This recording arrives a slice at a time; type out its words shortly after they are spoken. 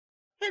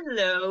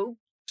Hello.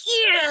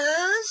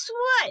 Guess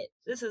what?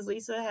 This is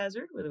Lisa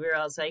Hazard with We're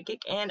All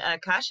Psychic, and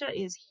Akasha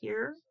is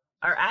here.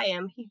 Or I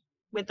am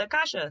with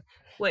Akasha.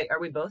 Wait, are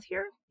we both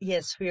here?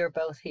 Yes, we are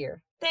both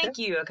here. Thank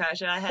you,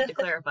 Akasha. I had to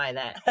clarify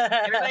that.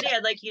 Everybody,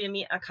 I'd like you to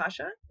meet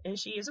Akasha, and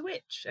she is a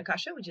witch.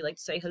 Akasha, would you like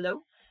to say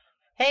hello?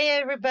 Hey,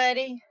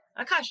 everybody.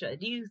 Akasha,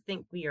 do you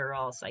think we are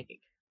all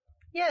psychic?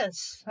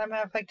 Yes, as a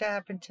matter of fact, I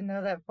happen to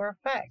know that for a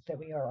fact that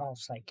we are all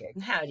psychic.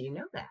 How do you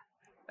know that?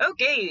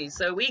 Okay,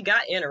 so we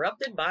got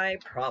interrupted by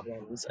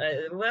problems.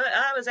 Well,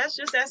 I was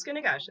just asking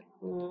Akasha.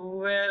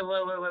 What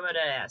did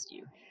I ask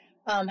you?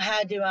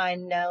 How do I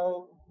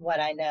know what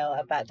I know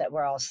about that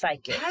we're all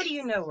psychic? How do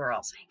you know we're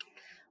all psychic?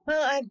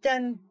 Well, I've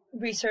done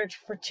research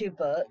for 2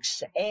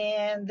 books,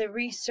 and the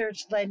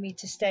research led me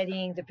to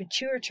studying the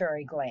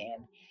pituitary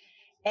gland.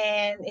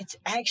 And it's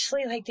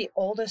actually like the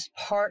oldest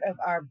part of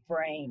our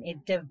brain.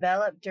 It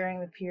developed during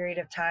the period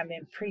of time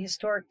in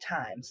prehistoric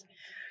times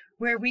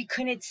where we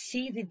couldn't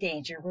see the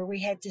danger, where we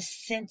had to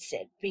sense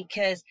it,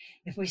 because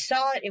if we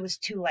saw it, it was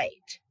too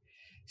late.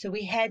 So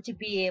we had to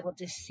be able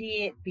to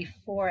see it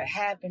before it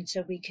happened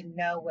so we can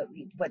know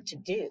what to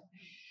do.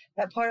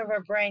 That part of our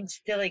brain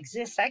still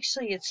exists.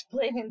 Actually, it's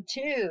split in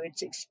 2.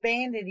 It's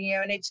expanded,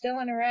 and it still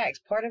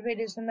interacts. Part of it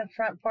is in the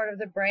front part of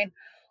the brain,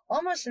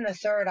 almost in the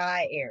third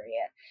eye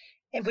area,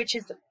 which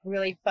is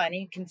really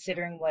funny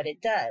considering what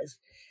it does,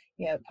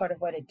 part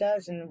of what it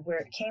does and where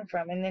it came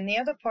from. And then the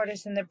other part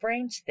is in the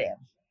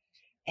brainstem.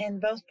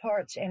 And both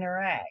parts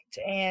interact.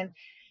 And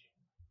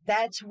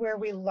that's where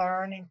we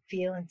learn and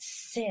feel and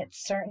sense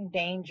certain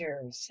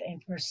dangers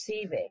and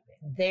perceive it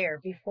there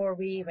before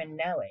we even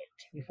know it,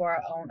 before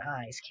our own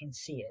eyes can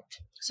see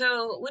it.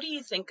 So what do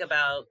you think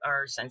about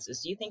our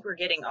senses? Do you think we're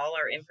getting all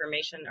our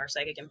information, our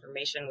psychic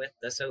information, with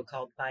the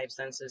so-called 5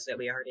 senses that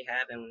we already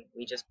have, and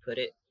we just put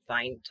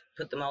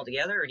them all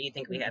together? Or do you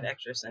think we have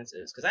extra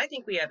senses? Because I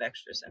think we have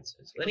extra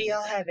senses. We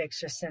all have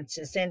extra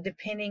senses, and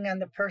depending on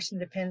the person,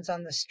 depends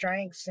on the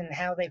strengths and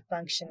how they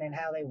function and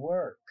how they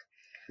work.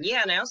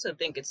 Yeah, and I also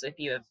think it's if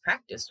you have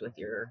practiced with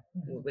your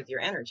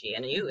energy,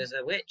 and you as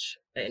a witch,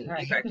 and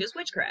you practice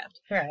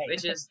witchcraft, right?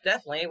 Which is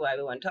definitely why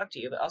we want to talk to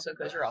you, but also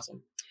because you're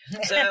awesome.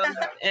 So,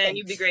 and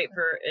you'd be great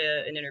for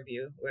an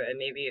interview where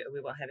maybe we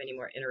won't have any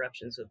more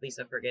interruptions with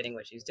Lisa forgetting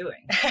what she's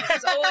doing.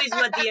 That's always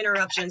what the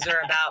interruptions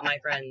are about, my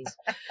friends.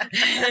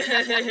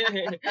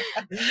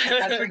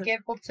 I'm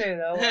forgetful too,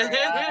 though.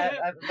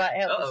 I'm about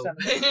helping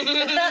somebody.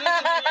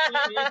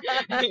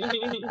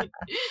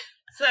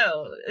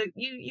 So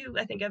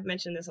I think I've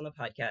mentioned this on the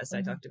podcast.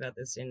 I talked about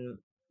this in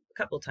a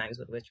couple times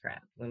with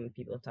witchcraft when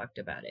people have talked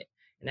about it.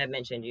 And I've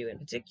mentioned you in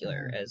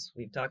particular as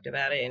we've talked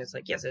about it. And it's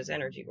like, yes, it's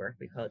energy work.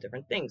 We call it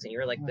different things. And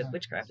you're like, with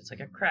witchcraft, it's like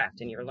a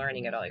craft and you're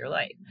learning it all your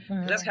life.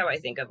 That's how I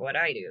think of what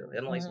I do.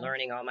 I'm always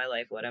learning all my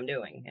life what I'm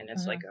doing. And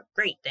it's like a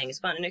great thing. It's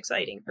fun and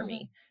exciting for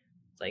me.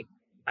 It's like,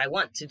 I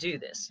want to do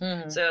this.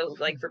 So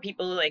like for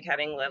people like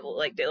having level,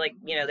 they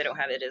don't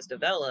have it as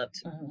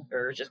developed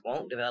or just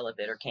won't develop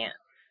it or can't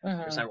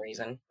for some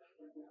reason.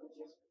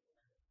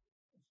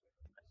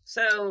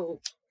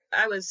 So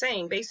I was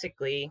saying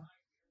basically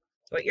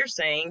what you're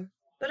saying,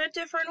 but a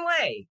different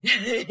way.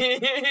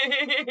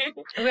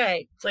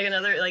 Right. It's like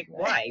another,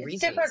 why? It's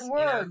reasons, different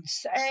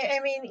words.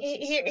 I mean,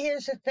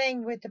 here's the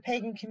thing with the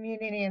pagan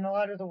community and a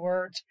lot of the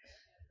words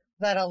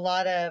that a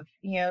lot of,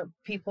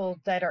 people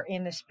that are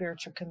in the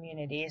spiritual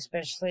community,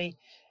 especially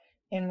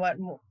in what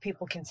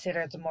people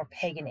consider the more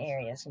pagan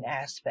areas and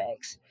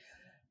aspects.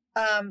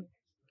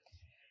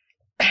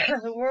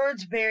 The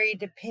words vary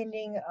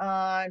depending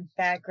on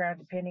background,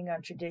 depending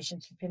on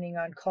traditions, depending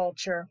on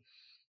culture,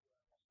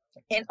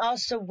 and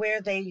also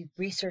where they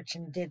researched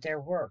and did their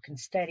work and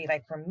study.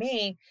 Like for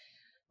me,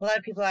 a lot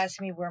of people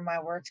ask me where my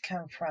words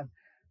come from.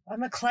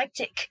 I'm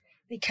eclectic.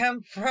 They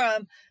come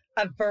from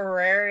a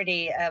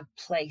variety of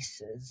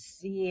places.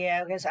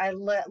 Yeah, because I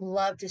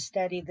love to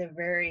study the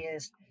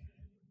various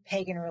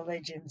pagan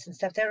religions and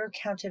stuff that are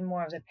counted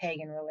more of the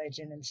pagan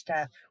religion and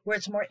stuff where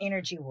it's more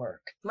energy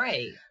work,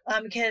 right?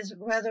 Because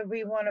whether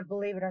we want to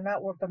believe it or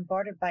not, we're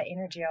bombarded by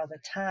energy all the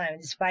time.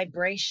 It's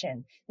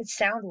vibration, it's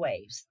sound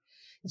waves.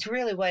 It's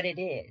really what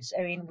it is.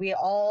 I mean, we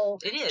all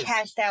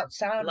cast out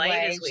sound waves.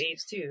 Light is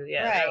waves too.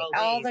 Yeah, right.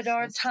 All the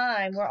darn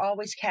time, we're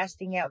always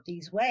casting out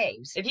these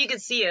waves. If you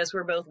could see us,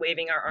 we're both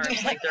waving our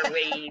arms like they're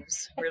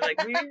waves. We're like,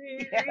 yeah,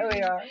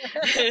 we are.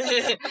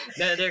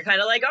 No, they're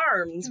kind of like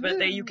arms, but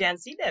you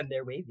can't see them.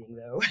 They're waving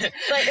though. But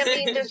I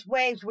mean, there's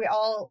waves. We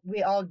all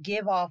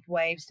give off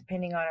waves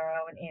depending on our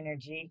own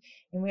energy,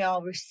 and we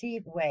all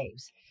receive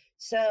waves.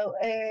 So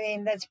I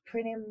mean, that's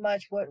pretty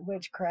much what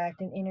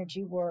witchcraft and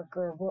energy work,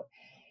 or what.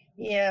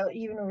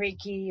 Even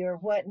Reiki or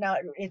whatnot,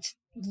 it's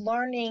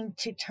learning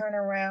to turn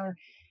around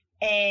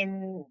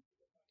and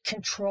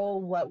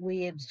control what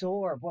we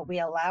absorb, what we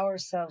allow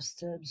ourselves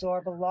to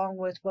absorb, along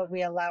with what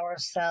we allow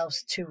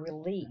ourselves to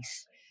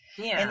release.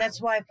 Yeah. And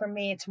that's why for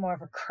me it's more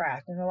of a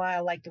craft, and why I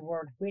like the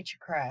word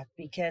witchcraft,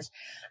 because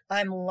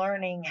I'm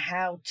learning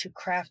how to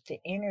craft the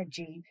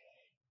energy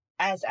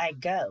as I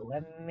go.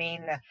 I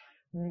mean,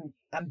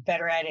 I'm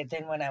better at it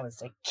than when I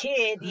was a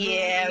kid.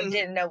 Yeah, I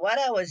didn't know what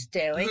I was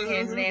doing.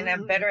 And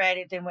I'm better at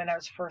it than when I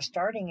was first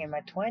starting in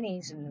my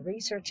 20s and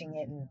researching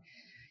it and,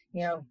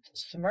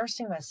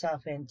 submersing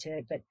myself into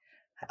it. But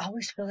I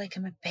always feel like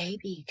I'm a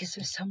baby because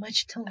there's so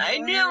much to learn. I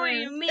know what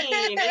you mean.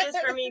 It is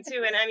for me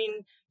too. And I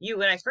mean,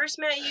 when I first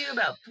met you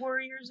about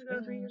 3 years ago,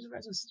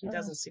 it was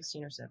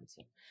 2016 or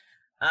 17.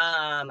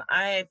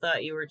 I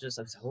thought you were just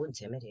so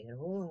intimidated.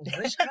 Oh,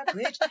 witch.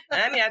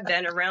 I mean, I've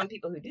been around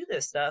people who do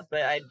this stuff,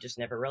 but I just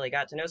never really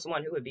got to know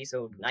someone who would be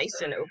so nice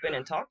and open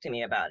and talk to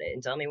me about it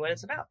and tell me what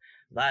it's about.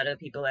 A lot of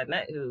people I've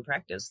met who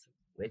practice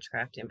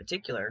witchcraft in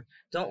particular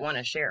don't want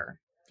to share.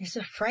 They're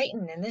so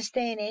frightened in this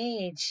day and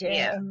age.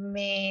 Yeah. I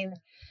mean,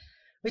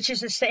 which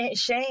is a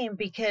shame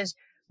because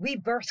we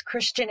birthed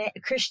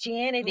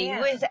Christianity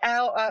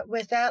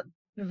without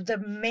the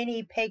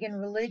many pagan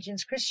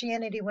religions.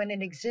 Christianity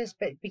wouldn't exist,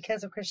 but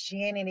because of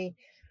Christianity,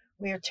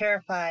 we are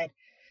terrified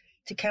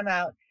to come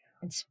out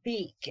and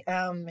speak,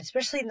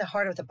 especially in the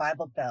heart of the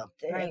Bible Belt.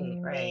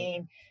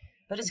 Right.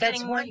 But it's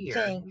getting more here,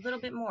 a little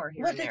bit more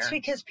here. Well, that's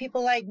because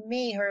people like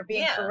me who are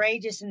being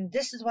courageous, and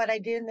this is what I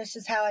do, and this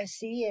is how I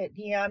see it.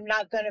 I'm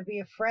not going to be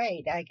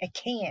afraid. I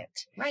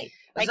can't. Right.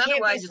 Because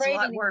otherwise, it's a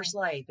lot worse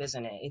life,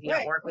 isn't it? If you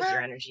don't work with your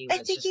energy. I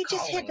think you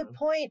just hit the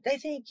point. I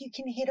think you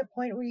can hit a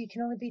point where you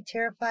can only be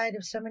terrified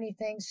of so many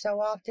things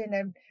so often.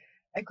 And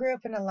I grew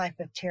up in a life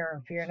of terror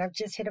and fear, and I've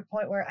just hit a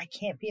point where I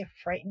can't be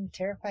frightened and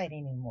terrified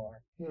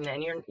anymore.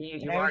 And you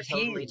are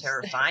totally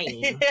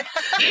terrifying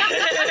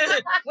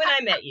when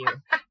I met you.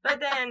 But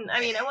then, I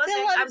mean, I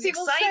was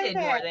excited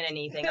more than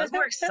anything. I was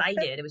more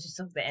excited. It was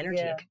just the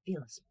energy. I could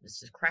feel it. It's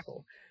just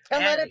crackle. A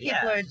lot of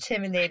people are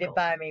intimidated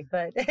by me,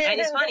 but and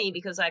it's funny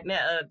because I've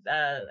met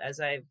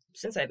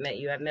since I've met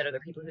you, I've met other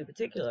people who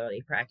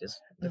particularly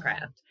practice the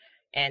craft.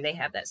 And they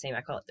have that same, I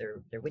call it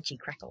their witchy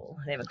crackle.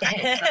 They have a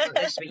crackle,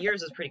 but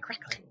yours is pretty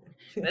crackling.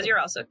 Because you're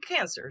also a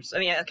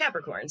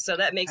Capricorn, so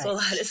that makes a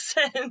lot of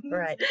sense.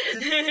 Right.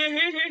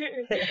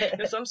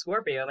 So I'm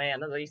Scorpio,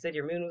 man. You said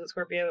your moon was a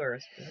Scorpio, or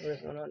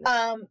what's going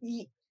on?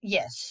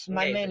 Yes,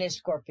 my moon is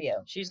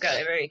Scorpio. She's got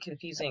a very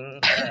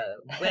confusing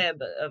web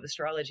of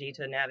astrology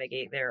to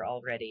navigate there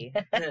already.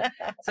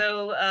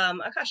 So,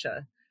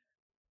 Akasha,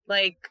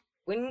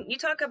 when you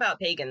talk about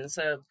pagans,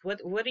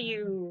 what do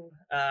you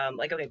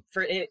like? Okay,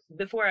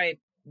 before I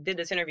did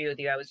this interview with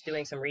you, I was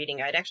doing some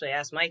reading. I'd actually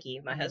asked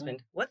Mikey, my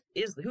husband,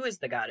 who is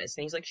the goddess?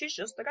 And he's like, she's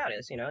just the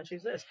goddess, and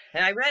she's this.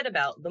 And I read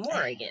about the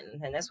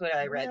Morrigan, and that's what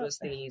I read was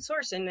the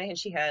source, and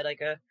she had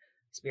like a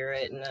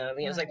spirit, and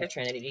it was like the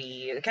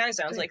Trinity. It kind of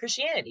sounds like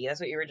Christianity. That's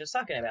what you were just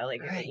talking about,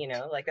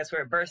 that's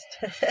where it birthed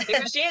in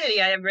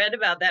Christianity. I have read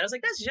about that. I was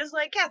like, that's just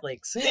like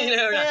Catholics, Here's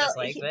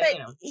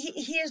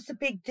the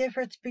big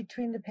difference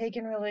between the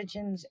pagan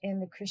religions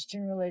and the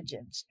Christian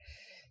religions.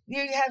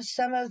 You have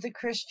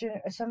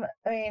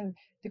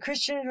the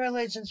Christian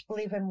religions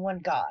believe in one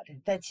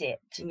God. That's it.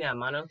 Yeah,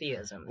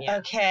 monotheism. Yeah.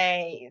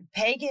 Okay.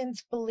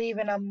 Pagans believe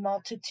in a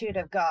multitude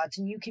of gods,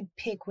 and you can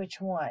pick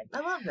which one. I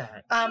love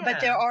that.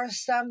 But there are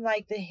some,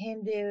 like the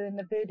Hindu and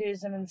the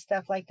Buddhism and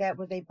stuff like that,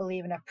 where they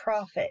believe in a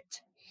prophet.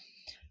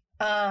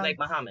 Like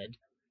Muhammad.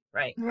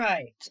 Right.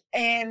 Right.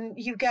 And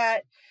you've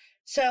got,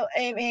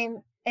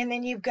 and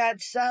then you've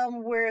got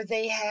some where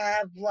they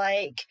have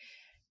like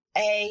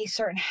a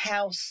certain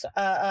house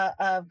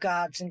of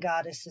gods and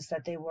goddesses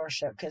that they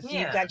worship, because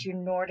you've got your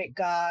Nordic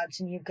gods,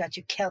 and you've got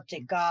your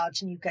Celtic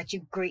gods, and you've got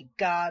your Greek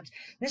gods.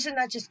 This is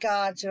not just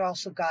gods, they're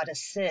also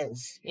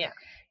goddesses. Yeah.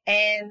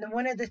 And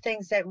one of the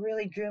things that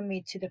really drew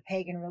me to the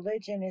pagan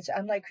religion is,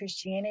 unlike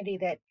Christianity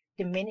that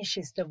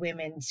diminishes the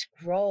women's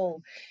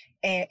role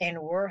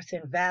and worth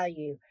and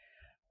value,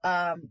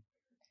 but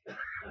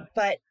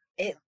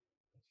it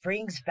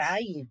brings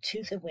value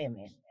to the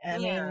women. I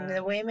mean,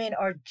 the women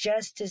are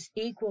just as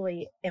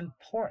equally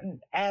important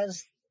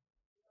as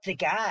the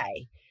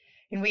guy.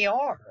 And we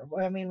are.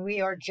 I mean, we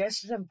are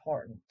just as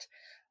important.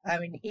 I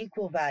mean,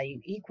 equal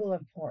value, equal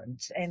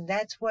importance. And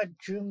that's what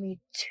drew me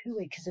to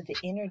it, because of the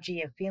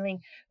energy of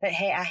feeling that,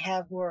 hey, I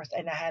have worth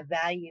and I have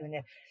value.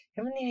 And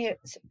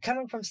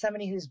coming from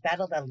somebody who's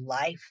battled a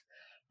life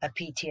of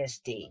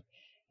PTSD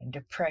and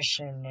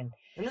depression and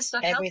this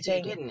stuff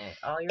everything. Helped you, didn't it?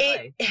 All your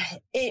life.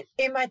 It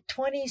in my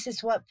 20s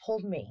is what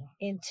pulled me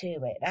into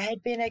it. I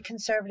had been a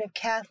conservative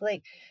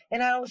Catholic,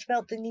 and I always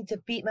felt the need to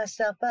beat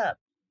myself up.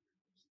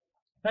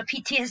 My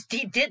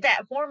PTSD did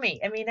that for me.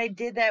 I mean, I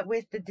did that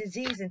with the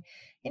disease, and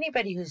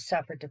anybody who's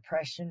suffered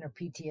depression or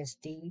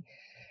PTSD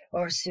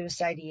or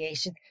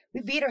suicidation,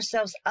 we beat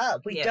ourselves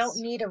up. We don't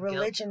need a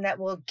religion that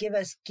will give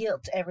us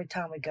guilt every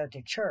time we go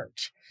to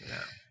church. No.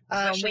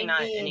 Especially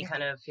not any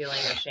kind of feeling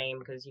of shame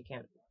because you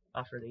can't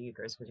offer the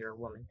Eucharist because you're a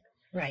woman.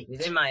 Right.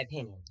 In my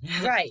opinion.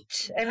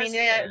 Right. I mean,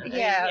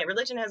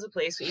 religion has a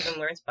place, even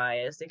where it's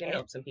biased. It can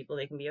help some people.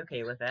 They can be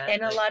okay with that.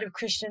 And a lot of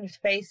Christian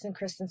faith and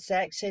Christian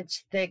sects,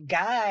 it's the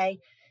guy,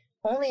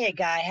 only a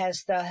guy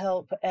has the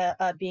help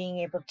of being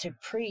able to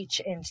preach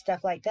and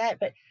stuff like that.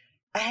 But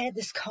I had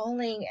this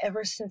calling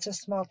ever since a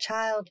small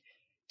child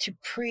to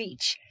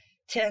preach,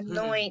 to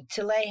anoint,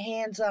 to lay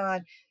hands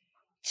on,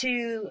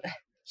 to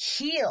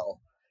heal.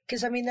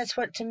 Because, I mean, that's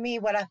what, to me,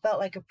 what I felt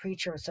like a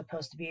preacher was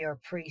supposed to be, or a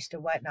priest or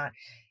whatnot,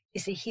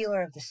 is the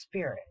healer of the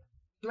spirit.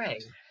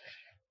 Right.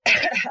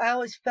 I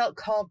always felt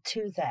called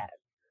to that.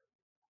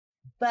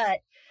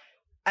 But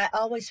I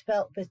always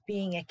felt with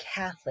being a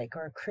Catholic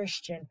or a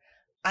Christian,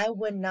 I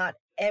would not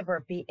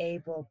ever be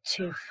able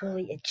to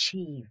fully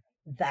achieve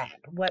that,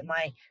 what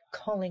my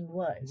calling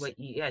was.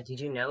 Did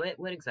you know it?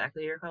 What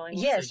exactly your calling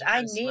was? Yes,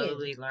 I knew.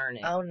 Slowly learn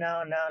it. Oh,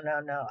 no.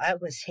 I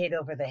was hit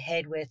over the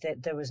head with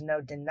it. There was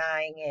no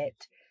denying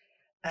it.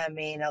 I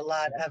mean, a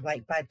lot of,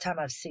 like, by the time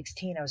I was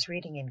 16, I was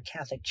reading in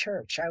Catholic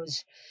church. I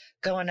was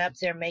going up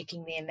there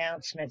making the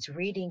announcements,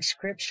 reading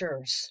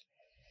scriptures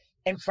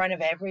in front of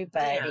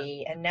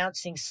everybody,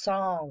 announcing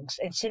songs,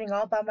 and sitting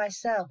all by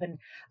myself. And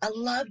I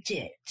loved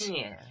it.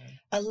 Yeah.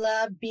 I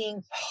loved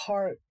being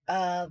part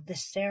of the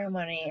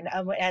ceremony. And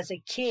as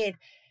a kid,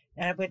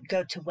 I would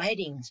go to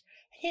weddings.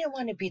 I didn't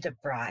want to be the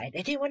bride.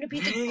 I didn't want to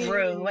be the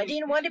groom. I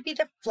didn't want to be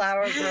the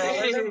flower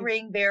girl or the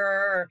ring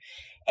bearer or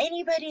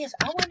anybody else.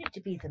 I wanted to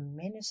be the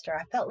minister.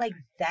 I felt like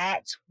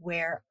that's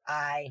where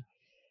I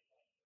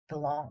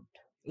belonged.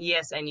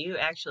 Yes, and you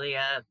actually,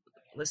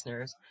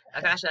 listeners,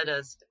 Akasha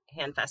does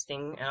hand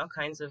fasting and all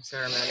kinds of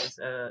ceremonies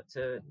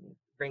to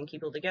bring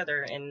people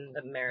together in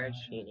the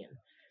marriage union.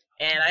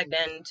 And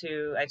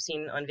I've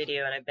seen on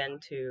video, and I've been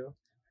to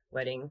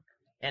weddings,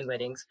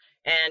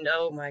 and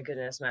oh my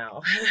goodness,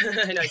 Mal.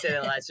 I know I say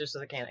that a lot, it's just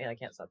I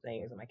can't stop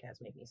saying it because my cats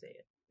make me say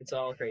it. It's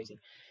all crazy.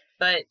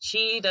 But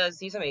she does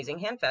these amazing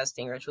hand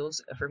fasting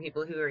rituals for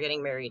people who are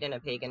getting married in a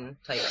pagan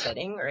type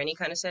setting or any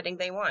kind of setting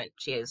they want.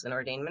 She is an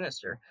ordained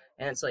minister,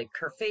 and it's like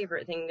her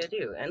favorite thing to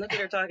do. And look at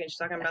her talking; she's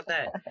talking about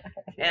that.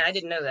 And I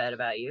didn't know that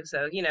about you,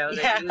 so that you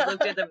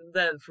looked at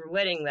the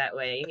wedding that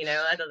way.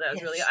 I thought that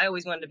was really. I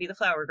always wanted to be the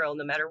flower girl,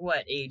 no matter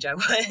what age I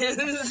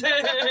was.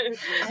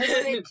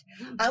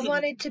 I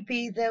wanted to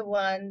be the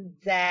one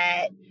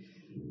that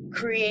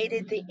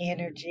created the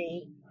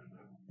energy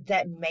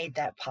that made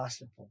that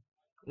possible.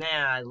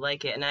 Yeah, I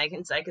like it, and I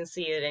can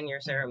see it in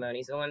your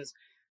ceremonies, the ones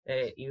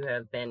that you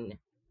have been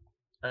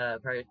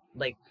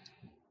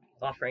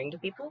offering to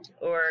people,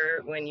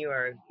 or when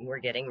we're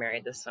getting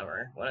married this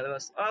summer. One of the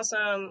most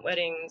awesome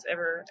weddings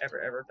ever,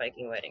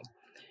 Viking wedding.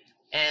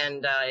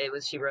 And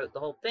she wrote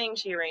the whole thing,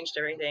 she arranged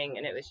everything,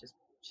 and it was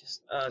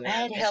just oh man. I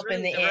had help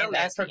really in the end.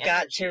 I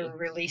forgot to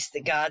release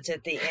the gods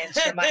at the end.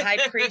 So my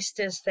high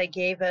priestess, they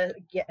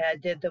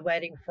did the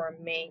wedding for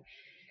me,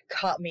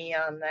 caught me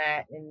on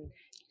that, and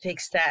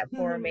fixed that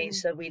for me,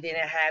 so we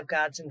didn't have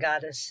gods and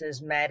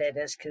goddesses mad at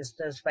us, because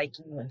those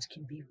Viking ones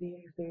can be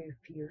very, very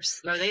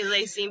fierce. No,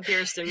 they seem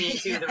fierce to me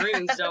too. The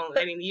runes don't.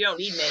 I mean, you don't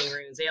need many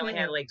runes. They only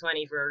have like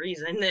 20 for a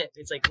reason.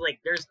 It's like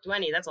there's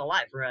 20. That's a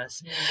lot for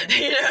us.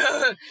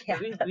 Yeah.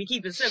 We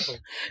keep it simple.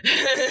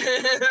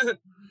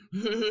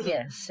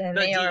 Yes, and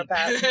they are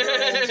about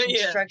rules and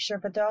structure,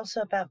 but they're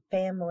also about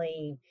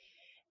family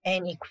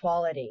and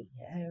equality.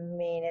 I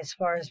mean, as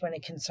far as when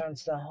it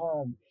concerns the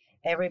home.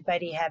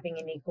 Everybody having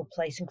an equal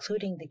place,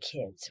 including the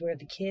kids, where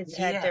the kids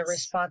had their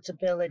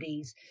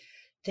responsibilities,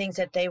 things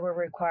that they were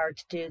required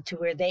to do, to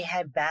where they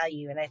had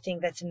value. And I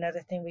think that's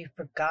another thing we've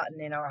forgotten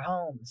in our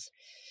homes,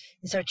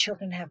 is our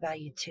children have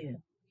value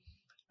too.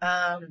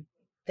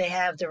 They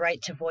have the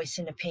right to voice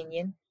an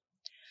opinion.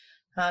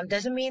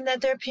 Doesn't mean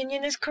that their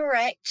opinion is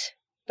correct,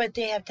 but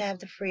they have to have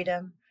the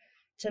freedom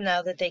to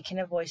know that they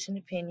can voice an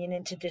opinion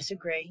and to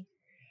disagree.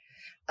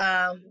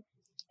 And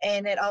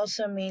it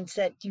also means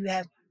that you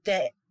have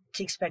to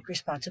expect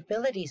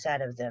responsibilities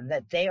out of them,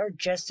 that they are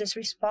just as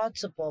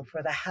responsible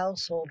for the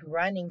household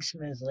running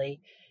smoothly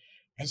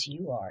as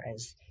you are,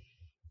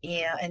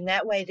 and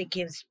that way that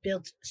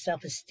builds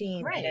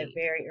self-esteem at a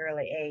very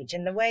early age.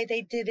 And the way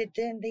they did it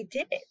then, they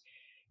did it.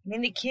 I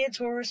mean, the kids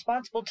were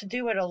responsible to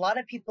do what a lot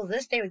of people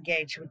this day and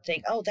age would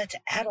think, oh, that's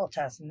adult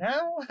house.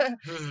 No,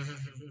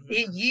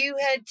 you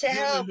had to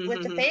help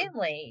with the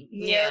family.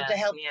 You had to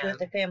help with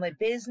the family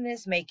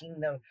business, making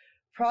the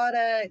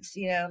products,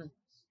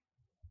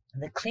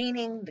 the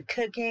cleaning, the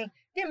cooking.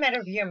 Didn't matter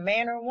if you're a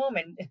man or a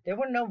woman. There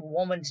were no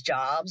woman's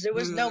jobs. There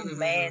was no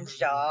man's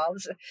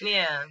jobs.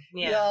 Yeah.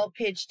 You all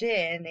pitched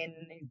in, and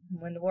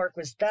when the work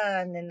was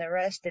done, then the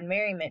rest and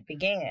merriment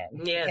began.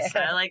 Yes,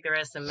 I like the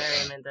rest and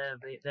merriment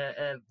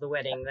of the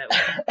wedding. That was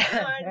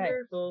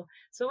wonderful. Right.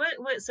 So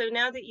what? So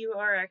now that you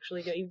are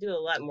actually you do a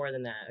lot more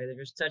than that. You're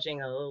just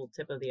touching a little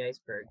tip of the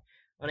iceberg.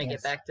 I want to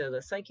get back to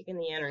the psychic and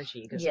the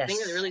energy, because the thing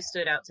that really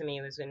stood out to me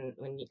was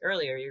when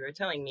earlier you were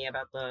telling me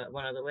about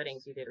one of the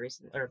weddings you did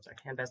recently, or sorry,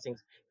 hand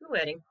fastings. The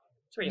wedding,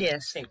 it's pretty much the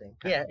same thing.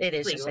 Yeah, it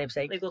is legal, the same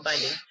thing. Legal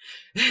binding,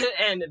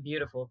 and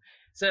beautiful.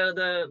 So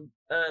the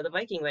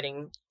Viking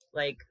wedding,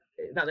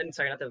 not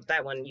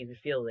that one. You could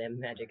feel the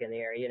magic in the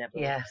air. You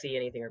didn't have to see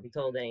anything or be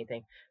told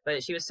anything.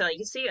 But she was telling, you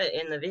can see it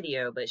in the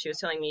video. But she was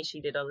telling me she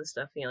did all this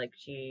stuff.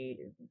 She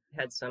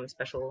had some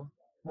special.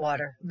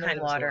 Moon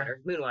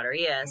water,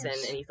 yes.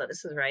 And you thought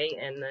this is right,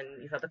 and then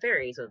you thought the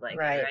fairies would like it,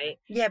 right?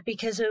 Yeah,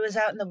 because it was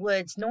out in the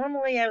woods.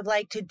 Normally I would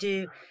like to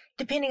do,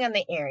 depending on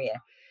the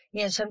area,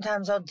 Yeah,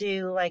 sometimes I'll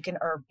do like an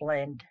herb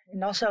blend,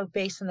 and also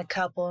based on the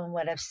couple and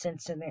what I've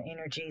sensed in their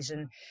energies.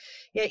 And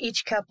yeah,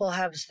 each couple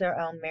has their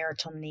own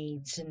marital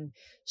needs and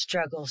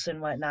struggles and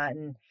whatnot.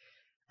 And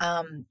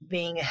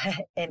being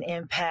an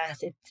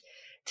empath, it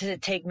does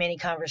it take many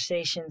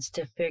conversations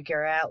to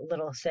figure out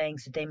little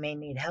things that they may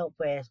need help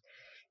with.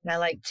 And I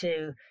like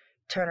to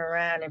turn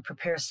around and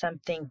prepare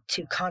something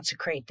to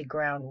consecrate the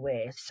ground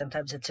with.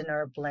 Sometimes it's an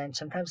herb blend,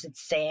 sometimes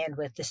it's sand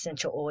with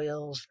essential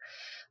oils.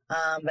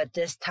 But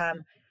this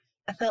time,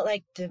 I felt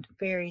like the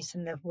fairies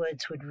in the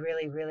woods would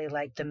really, really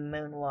like the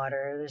moon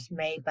water. It was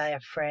made by a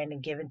friend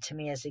and given to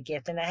me as a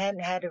gift, and I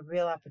hadn't had a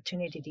real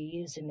opportunity to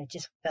use it, and it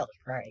just felt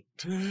right.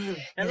 I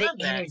The love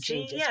that. energy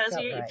See, just yeah, so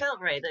felt it right. felt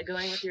right. That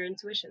going with your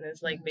intuition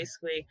is like Mhm.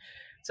 basically,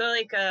 so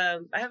like I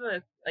have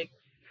a like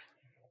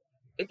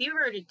if you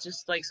were to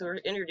just like, so we're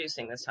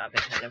introducing this topic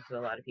kind of to a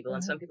lot of people,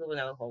 and some people will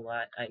know a whole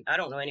lot. I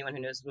don't know anyone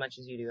who knows as much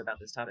as you do about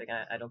this topic.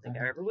 I don't think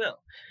I ever will.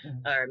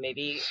 Or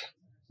maybe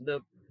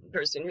the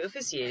person who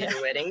officiated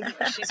your wedding,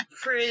 she's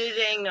pretty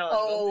dang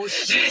knowledgeable. Oh,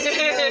 she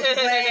knows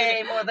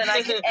way more than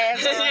I could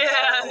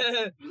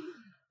ever.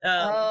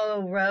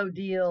 Yeah. Road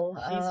deal.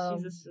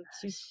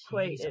 She's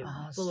quite she's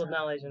full of awesome.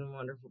 knowledge and a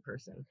wonderful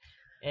person.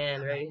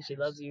 And right, she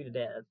loves you to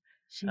death.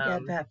 She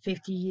got about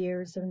 50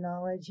 years of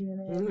knowledge in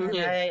it. And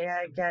Yeah.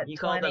 I got You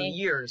 20. call them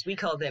years. We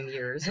call them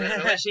years. I don't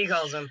know what she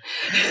calls them.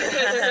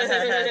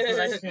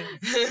 Blessings.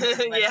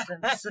 Yeah.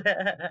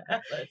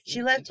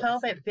 She left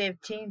home at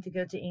 15 to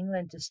go to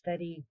England to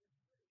study.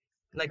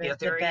 Like the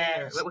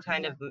Arthurian, or what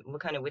kind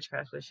of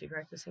witchcraft was she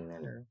practicing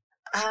then? Or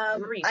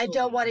I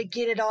don't want to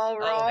get it all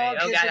wrong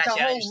because it's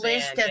a whole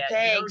list of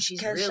things.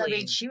 Because I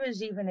mean, she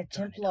was even a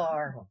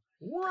Templar.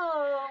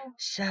 Whoa!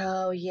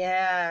 So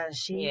yeah,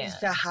 she's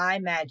the high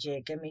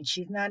magic. I mean,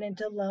 she's not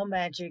into low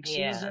magic.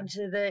 She's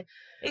into the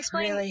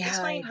explain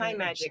high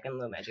magic and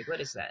low magic.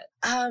 What is that?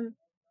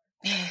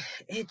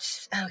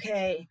 It's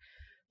okay.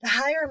 The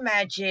higher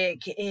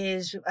magic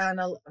is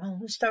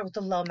let's start with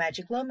the low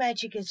magic. Low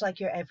magic is like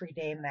your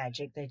everyday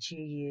magic that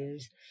you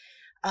use.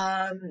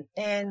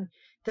 And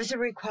doesn't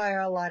require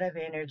a lot of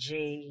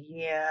energy.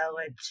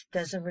 It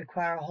doesn't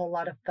require a whole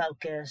lot of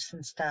focus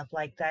and stuff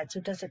like that. So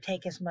it doesn't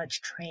take as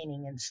much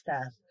training and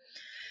stuff.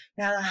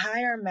 Now, the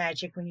higher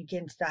magic, when you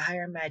get into the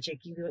higher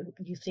magic,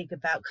 you think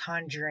about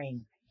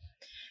conjuring.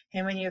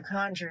 And when you're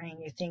conjuring,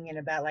 you're thinking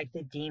about like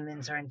the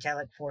demons or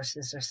angelic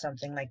forces or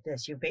something like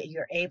this.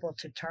 You're able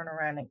to turn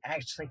around and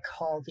actually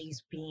call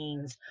these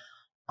beings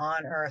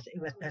on earth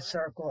with a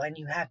circle, and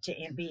you have to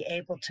be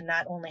able to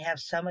not only have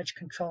so much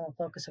control and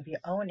focus of your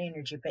own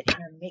energy, but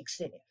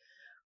intermix it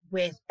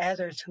with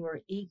others who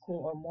are equal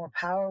or more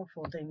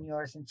powerful than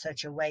yours in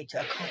such a way to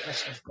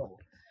accomplish this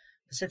goal.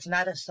 Because it's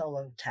not a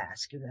solo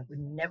task. I would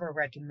never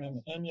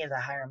recommend any of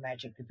the higher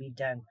magic to be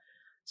done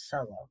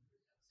solo.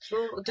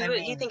 Well, do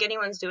you think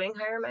anyone's doing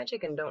higher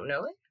magic and don't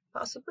know it?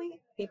 Possibly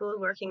people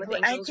working with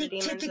angels or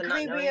demons and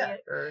not knowing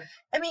it, or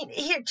I mean,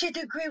 here to a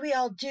degree we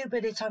all do,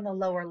 but it's on the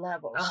lower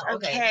levels. Oh,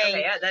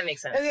 okay, yeah, that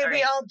makes sense. Okay, right.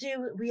 we all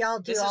do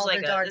this all is like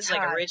the dark This is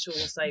like a ritual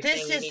type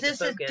thing.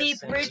 This is deep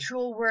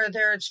ritual where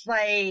there's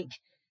like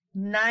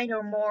 9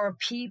 or more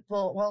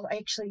people. Well,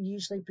 actually,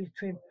 usually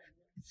between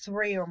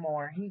 3 or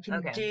more. You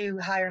can do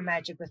higher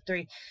magic with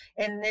 3,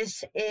 and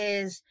this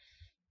is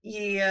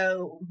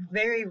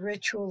very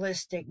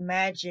ritualistic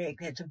magic.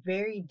 It's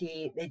very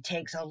deep. It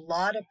takes a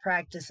lot of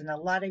practice and a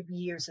lot of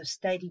years of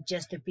study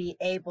just to be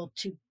able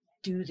to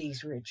do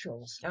these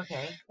rituals.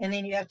 Okay. And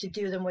then you have to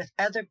do them with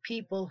other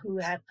people who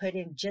have put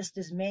in just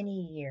as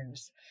many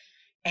years.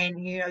 And,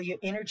 your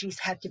energies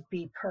have to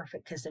be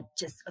perfect because if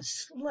just the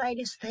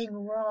slightest thing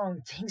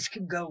wrong, things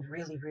can go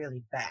really,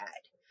 really bad.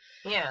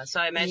 Yeah, so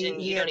I imagine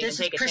you don't even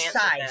take a chance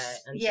at that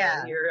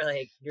until you're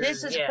like...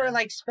 This is for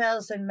like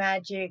spells and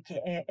magic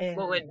and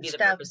what would be the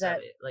purpose of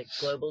it? Like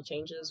global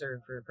changes or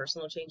for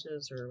personal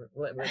changes, or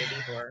what would it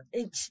be for?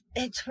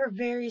 It's for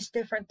various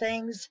different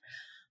things.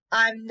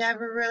 I've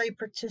never really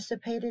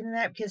participated in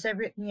that because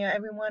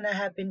everyone I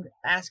have been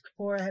asked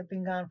for have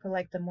been gone for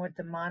like the more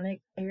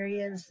demonic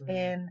areas,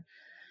 and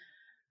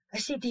I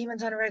see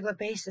demons on a regular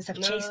basis.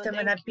 I've chased them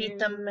and I've beat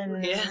them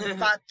and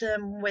fought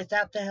them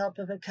without the help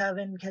of a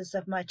coven because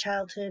of my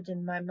childhood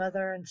and my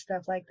mother and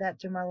stuff like that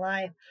through my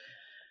life,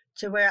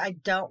 to where I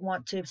don't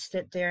want to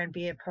sit there and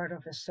be a part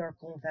of a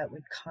circle that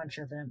would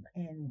conjure them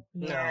and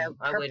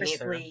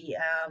purposely.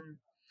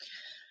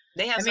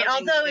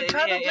 Although it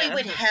probably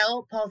would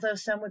help, although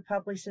some would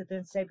probably sit there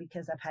and say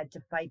because I've had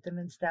to fight them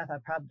and stuff, I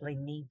probably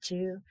need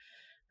to,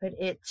 but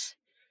it's.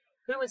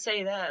 Who would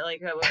say that?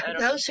 Like, I don't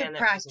those who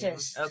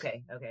practice.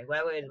 Okay.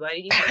 Why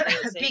do you think they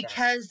would say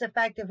because the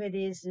fact of it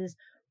is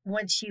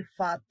once you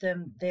fought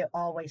them, they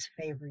always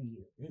favor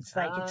you. It's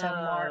like it's a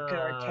mark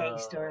or a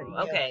taste, or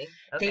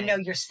they know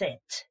you're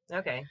sent.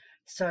 Okay.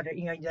 So that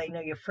they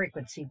know your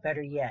frequency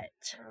better yet.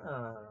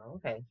 Oh,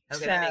 okay.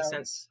 Okay, that makes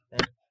sense.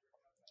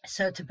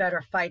 So to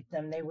better fight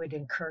them, they would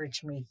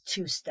encourage me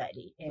to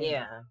study. And,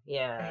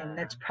 yeah. And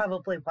that's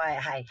probably why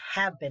I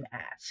have been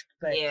asked.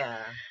 But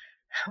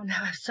Oh no,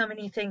 I have so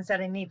many things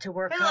that I need to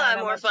work There's on. a lot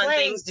on more my fun plate.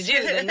 things to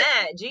do than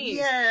that. Jeez.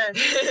 Yes.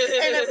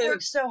 And I've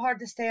worked so hard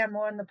to stay on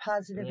more on the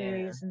positive Yeah.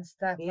 areas and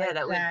stuff Yeah, like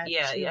that would. that.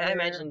 Yeah, I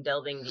imagine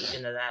delving deep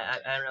into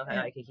that. I don't know how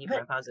Yeah, I could keep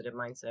but my positive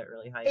mindset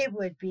really high. it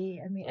would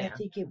be. I mean, I Yeah.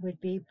 think it would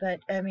be.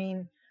 But I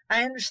mean,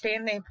 I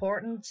understand the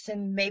importance,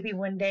 and maybe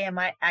one day I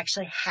might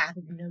actually have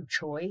no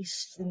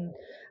choice. And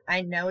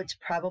I know it's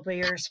probably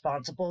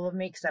irresponsible of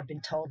me because I've been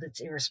told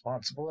it's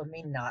irresponsible of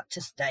me not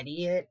to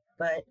study it.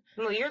 But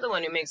Well, you're the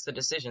one who makes the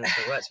decisions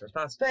for what's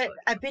responsible. but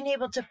I've been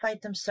able to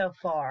fight them so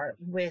far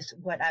with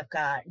what I've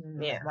got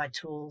and Yeah. my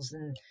tools,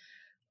 and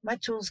my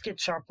tools get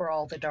sharper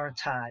all the darn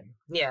time.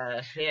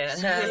 Yeah.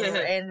 So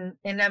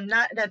and I'm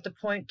not at the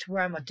point to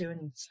where I'm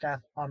doing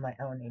stuff on my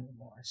own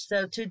anymore.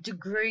 So to a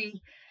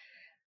degree,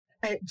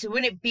 it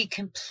wouldn't be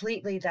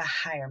completely the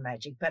higher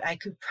magic, but I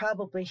could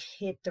probably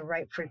hit the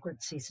right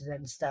frequencies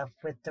and stuff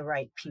with the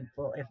right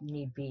people if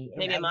need be. And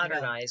Maybe I know-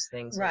 modernize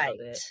things a right,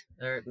 little bit,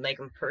 or make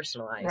them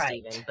personalized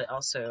Right. even, but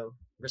also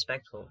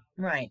respectful.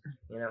 right.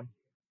 You know.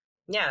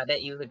 Yeah, I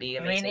bet you would be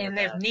I amazing. mean, and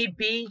at if that. need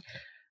be,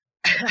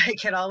 I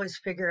could always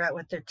figure out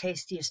what their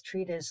tastiest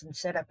treat is and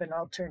set up an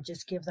altar and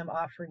just give them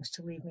offerings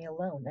to leave me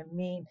alone. I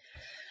mean,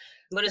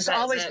 What is there's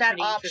that? always Is that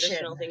pretty option.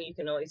 traditional thing you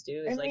can always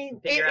do is I mean,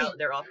 figure it- out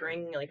their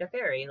offering like a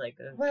fairy, like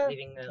Well,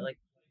 leaving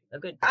a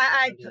good.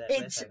 I person to do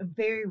that it's with.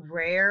 very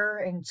rare,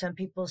 and some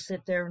people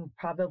sit there and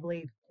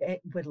probably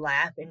would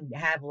laugh and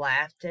have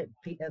laughed at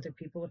other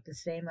people with the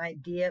same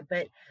idea,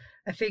 but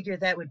I figure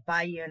that would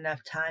buy you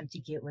enough time to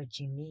get what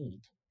you need.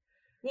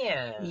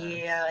 Yeah.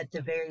 Yeah, at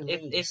the very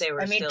If least. they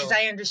were I mean, because still-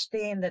 I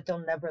understand that they'll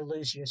never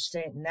lose your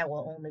scent, and that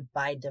will only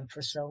bide them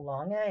for so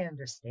long. I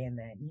understand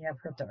that. Yeah,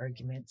 I've heard the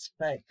arguments,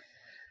 but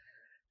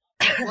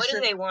What So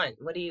do they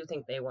want? What do you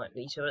think they want?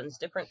 Each one's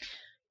different.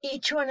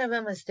 each one of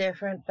them is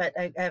different, but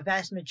a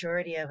vast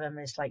majority of them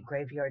is like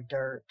graveyard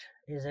dirt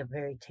is a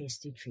very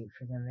tasty treat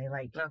for them. They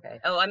like. Okay.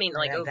 Oh, I mean,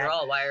 like Yeah, that-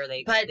 overall, why are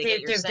they? But they get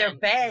your their scent.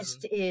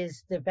 best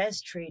is the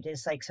best treat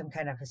is like some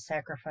kind of a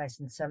sacrifice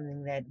and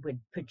something that would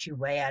put you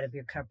way out of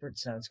your comfort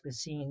zones. Because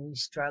seeing you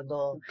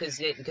struggle, Because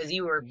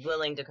you were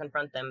willing to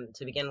confront them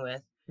to begin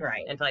with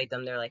right? and fight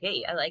them. They're like,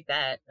 hey, I like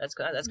that. That's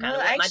kind of Well,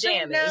 what my actually,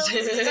 jam no, is.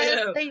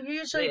 they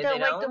usually They don't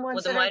like the ones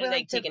Well, then that why are did they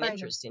willing to take an fight 'em.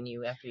 interest in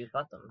you after you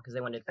fought them? Because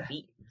they wanted to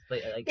beat.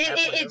 Like,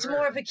 It's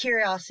more of a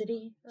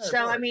curiosity. Oh, So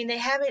I Lord. mean, they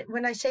haven't.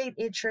 When I say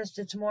interest,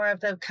 it's more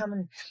of them come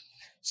and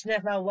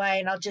sniff my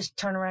way, and I'll just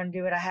turn around and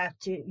do what I have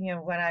to. You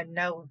know, when I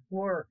know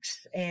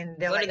works, and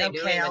they're What like, are they "Okay,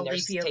 doing I'll when they're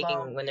leave you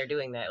alone." when they're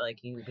doing that?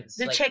 Like you,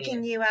 They're like,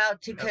 checking you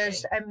out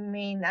because Okay. I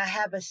mean, I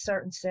have a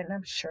certain scent,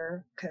 I'm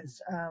sure, because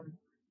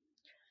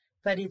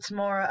but it's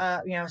more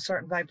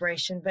certain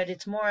vibration, but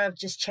it's more of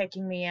just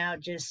checking me out,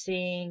 just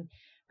seeing.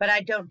 But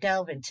I don't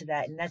delve into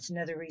that, and that's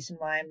another reason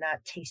why I'm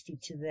not tasty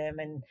to them.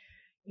 And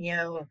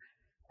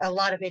a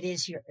lot of it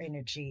is your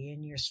energy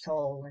and your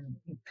soul and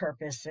your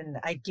purpose. And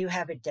I do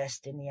have a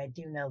destiny. I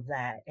do know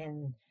that.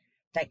 And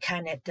that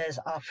kind of does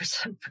offer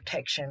some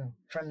protection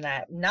from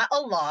that. Not a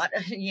lot,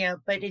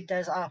 but it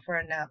does offer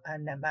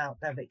an amount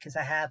of it because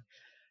I have a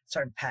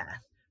certain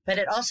path. But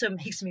it also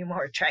makes me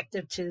more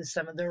attractive to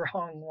some of the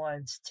wrong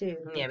ones too.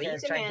 Yeah, but you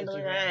because can trying to handle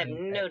do it. I have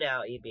right, no but-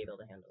 doubt you'd be able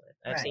to handle it.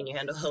 I've Right. seen you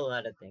handle a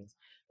lot of things.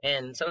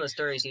 And some of the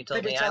stories you told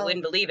But me, it's I all-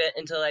 wouldn't believe it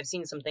until I've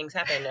seen some things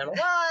happen. And I'm like,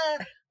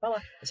 what? Well,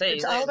 So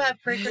it's all about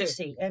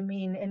frequency. I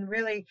mean, and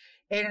really,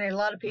 and a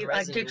lot of people,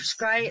 I do Resonance.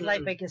 describe it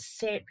Mhm. like a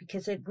scent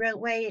because it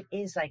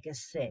is like a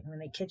scent. When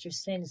they catch your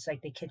scent, it's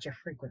like they catch your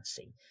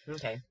frequency.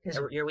 Okay. 'Cause-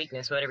 Your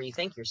weakness, whatever you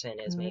think your sin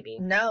is, maybe.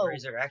 No, Or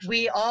is there actually?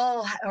 we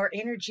all, our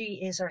energy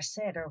is our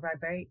scent, our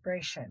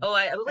vibration. Oh,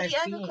 I as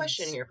have a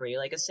question beings. here for you,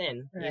 like a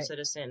sin. You Right. said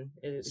a sin.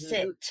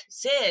 Sit.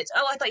 Sit.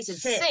 Oh, I thought you said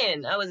Sit.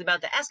 sin. I was about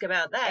to ask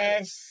about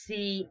that.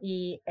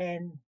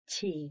 SCENT.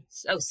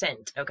 Oh,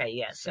 scent. Okay,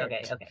 yes. Scent.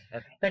 Okay.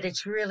 But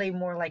it's really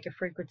more like a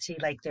frequency,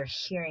 like they're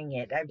hearing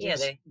it. Yeah,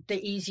 The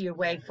easier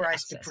way for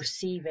us to access it.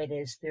 perceive it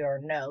is through our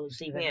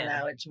nose, even Yeah.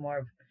 though it's more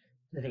of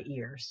the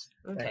ears.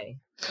 but- Okay.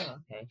 Oh,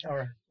 okay.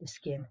 Or the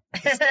skin.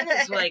 Skin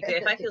is like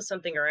if I feel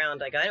something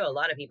around, like I know a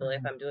lot of people,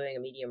 if I'm doing a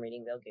medium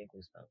reading, they'll get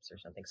goosebumps or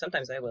something.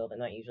 Sometimes I will, but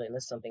not usually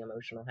unless something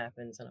emotional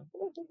happens. And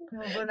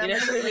When I'm You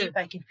know? asleep,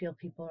 I can feel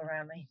people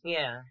around me.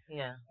 yeah.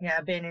 Yeah,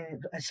 I've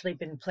been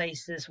asleep in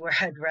places where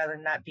I'd rather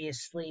not be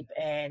asleep,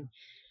 and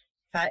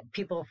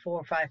people 4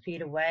 or 5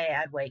 feet away,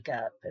 I'd wake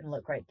up and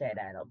look right dead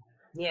at them,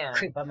 Yeah.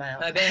 creep them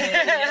out. I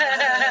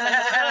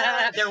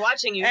bet. They're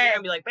watching you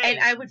and be like, And "Bang,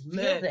 I would feel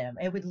man." them.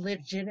 It would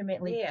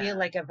legitimately Yeah. feel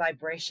like a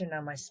vibration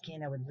on my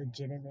skin. I would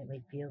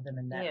legitimately feel them,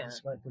 and that Yeah.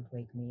 was what would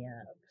wake me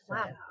up. So,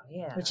 Wow.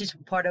 Yeah. Which is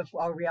part of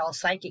are we all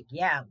psychic?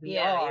 Yeah, we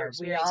You're are. We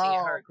experiencing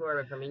all. it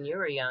hardcore. But I mean, you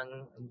were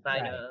young. I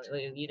know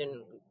you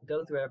didn't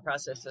go through a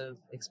process of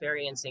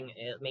experiencing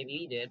it. Maybe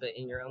you did, but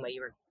in your own way,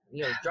 you were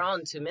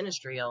drawn to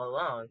ministry all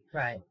along.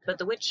 Right. But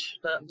the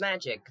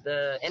magic,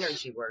 the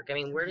energy work. I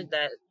mean, where did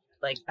that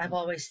like I've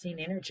always seen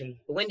energy.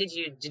 when did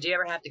you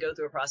ever have to go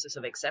through a process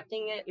of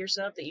accepting it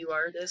yourself that you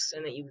are this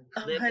and that you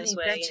live honey, this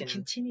way? That's a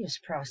continuous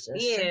process.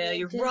 Yeah,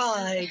 you're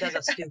right. That's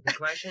a stupid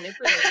question. It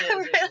really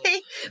is.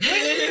 Really?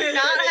 When you're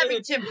not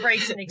having to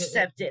embrace and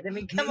accept it. I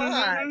mean, come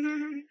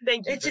on.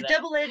 Thank you. It's a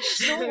double-edged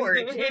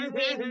sword. I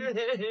mean,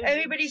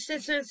 everybody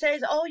sits there and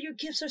says, "Oh, your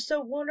gifts are so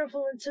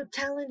wonderful and so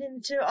talented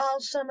and so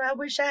awesome. I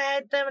wish I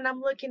had them." And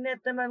I'm looking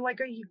at them. I'm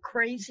like, "Are you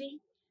crazy?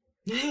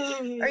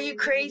 Are you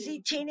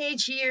crazy?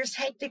 Teenage years,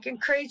 hectic and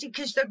crazy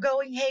because they're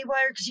going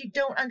haywire because you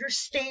don't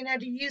understand how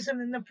to use them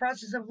in the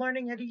process of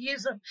learning how to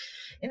use them.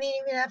 And then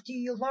even after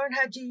you learn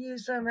how to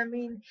use them, I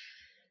mean,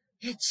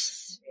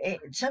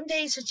 some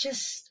days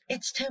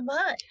it's too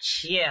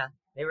much." Yeah,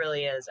 it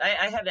really is.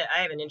 I have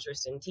an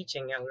interest in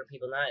teaching younger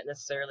people, not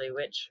necessarily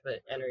witch,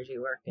 but energy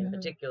work in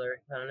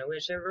particular. I don't know,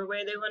 whichever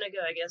way they want to go,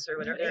 I guess, or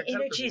whatever they're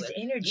Energy is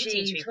comfortable with. energy, You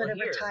teach people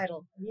whatever here.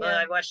 title. Yeah. Well,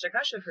 I've watched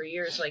Akasha for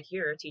years, like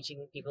here,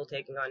 teaching people,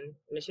 taking on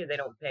initiative. They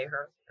don't pay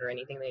her or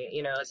anything.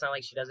 It's not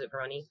like she does it for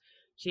money.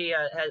 She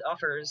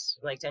offers,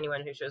 like, to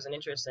anyone who shows an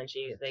interest, and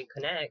they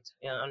connect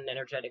on an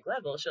energetic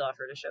level. She'll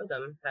offer to show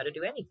them how to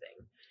do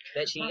anything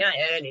that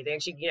anything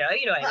she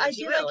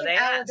she will. They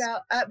ask.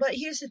 But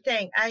here's the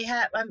thing: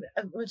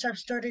 which I've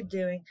started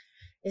doing,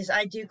 is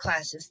I do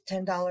classes,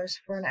 $10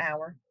 for an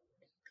hour,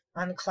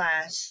 on the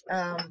class.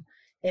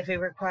 If it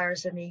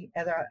requires any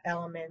other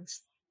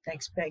elements, I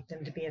expect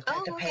them to be able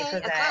to pay for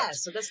that.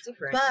 Class, so that's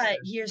different. But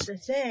here's the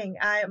thing.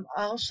 I'm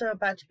also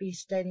about to be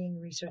studying,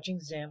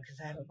 researching Zoom because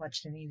I haven't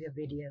watched any of the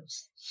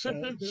videos.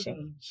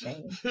 Shame.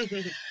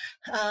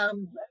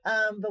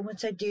 But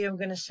once I do, I'm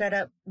going to set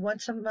up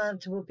once a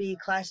month will be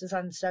classes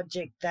on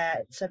subject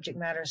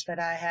matters that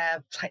I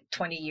have like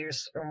 20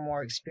 years or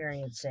more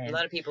experience in. A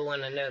lot of people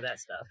want to know that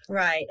stuff.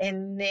 Right.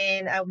 And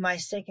then my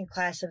second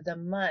class of the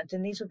month,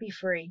 and these will be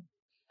free.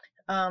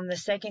 The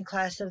second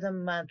class of the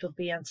month will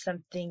be on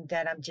something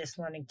that I'm just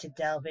wanting to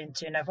delve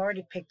into. And I've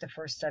already picked the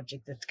first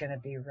subject that's going to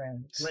be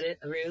runes.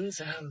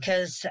 Runes?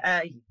 Because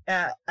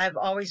I've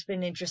always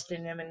been interested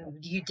in them.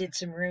 And you did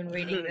some rune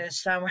reading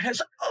this summer. And I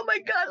was like, oh my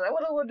gosh, I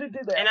want to do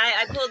that. And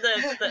I pulled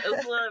the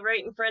Opala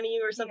right in front of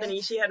you or something.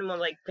 Yes. She had them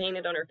like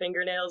painted on her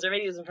fingernails. Or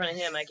maybe it was in front of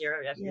him.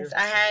 Yes,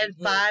 I had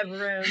 5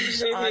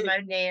 runes on my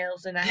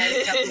nails. And I had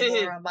a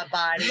couple more on my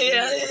body.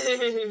 Yeah.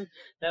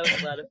 That was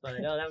a lot of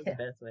fun. Oh, that was the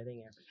best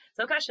thing ever.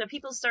 So, Akasha,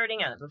 people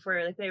starting out,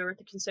 before they were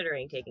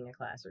considering taking a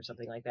class or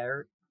something like that,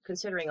 or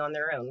considering on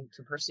their own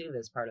to pursue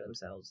this part of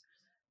themselves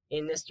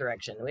in this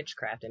direction,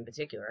 witchcraft in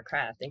particular, a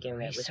craft, thinking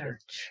that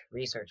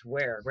research.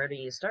 Where do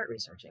you start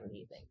researching, do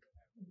you think?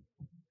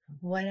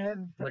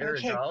 Whatever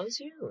draws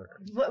you? Or?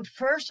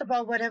 First of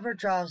all, whatever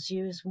draws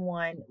you is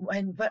one,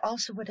 but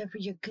also whatever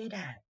you're good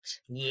at.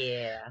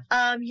 Yeah.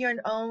 Your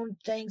own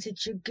things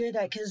that you're good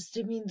at, because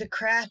I mean, the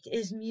craft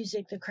is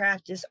music, the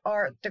craft is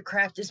art, the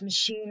craft is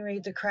machinery,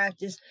 the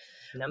craft is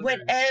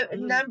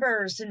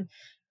numbers and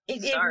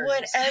whatever.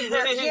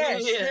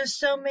 Yes, there's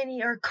so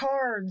many, or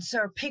cards,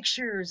 or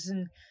pictures,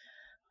 and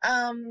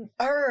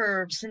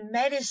herbs and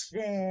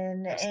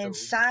medicine and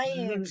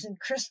science and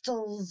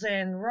crystals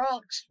and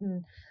rocks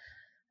and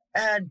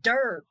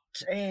dirt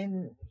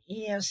and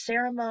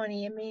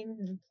ceremony. I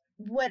mean,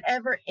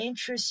 whatever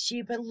interests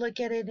you, but look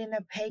at it in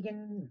a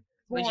pagan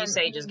form. Would you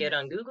say just get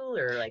on Google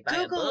or like buy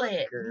Google a book?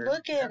 It,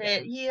 look at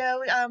it.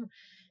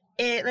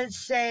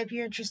 Let's say if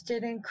you're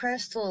interested in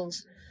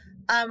crystals,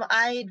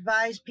 I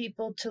advise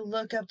people to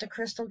look up the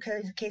crystal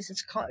in case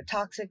it's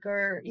toxic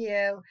or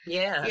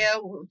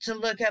to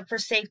look up for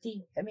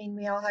safety. I mean,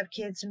 we all have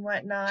kids and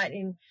whatnot,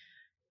 and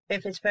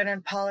if it's been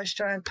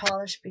unpolished or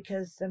unpolished,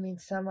 because I mean,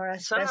 some are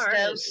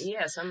asbestos.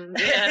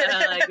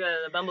 Like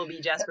the bumblebee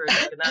jasper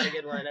is not a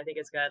good one. I think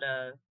it's got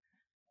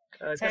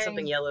it's got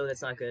something yellow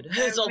that's not good.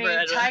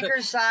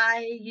 Tiger's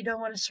eye. You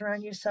don't want to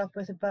surround yourself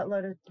with a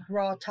buttload of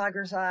raw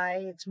tiger's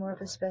eye. It's more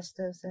of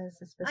asbestos.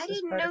 I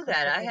didn't know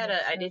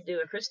that. I did do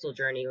a crystal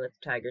journey with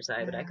tiger's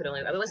eye, but I could only.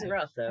 It wasn't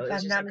rough though. If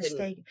I'm not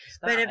mistaken,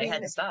 but I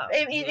had to stop.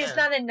 I mean, it's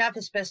not enough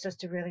asbestos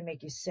to really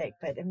make you sick.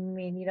 But I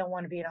mean, you don't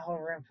want to be in a whole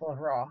room full of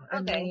raw. I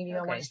mean, you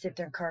don't want to sit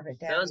there and carve it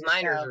down. Those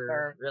miners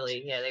are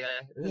really they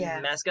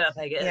gotta mask up,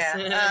 I guess.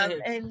 Yeah,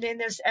 and then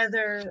there's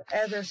other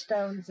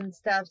stones and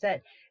stuff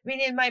that. I mean,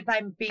 it might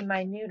be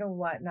minute or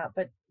whatnot,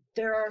 but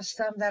there are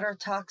some that are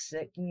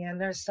toxic,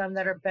 and there's some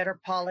that are better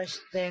polished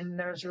than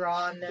there's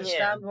raw, and there's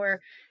some where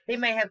they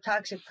may have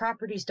toxic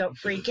properties. Don't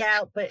freak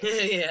out, but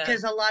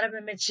because a lot of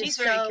them, it's just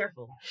very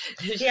careful.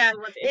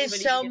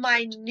 It's so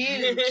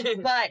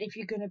minute. But if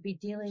you're going to be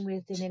dealing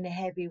with it in a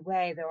heavy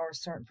way, there are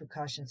certain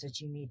precautions that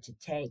you need to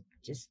take.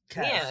 Just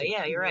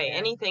you're right.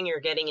 Anything you're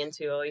getting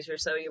into, always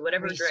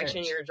whatever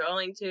direction you're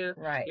drawing to,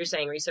 you're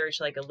saying research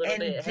like a little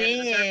bit ahead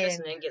of the surface,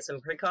 and then get some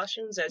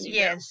precautions as you go.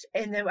 Yes,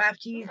 and then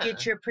after you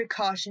get your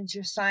precautions,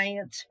 your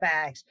science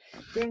facts,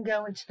 then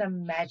go into the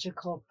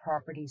magical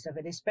properties of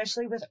it,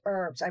 especially with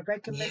herbs. I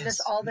recommend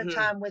this all the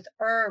time with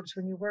herbs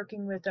when you're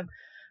working with them,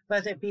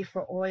 whether it be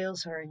for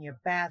oils or in your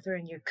bath or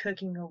in your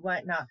cooking or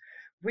whatnot.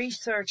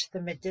 Research the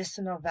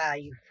medicinal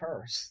value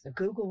first. The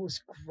Google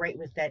was great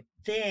with that.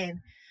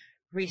 Then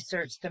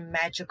research the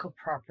magical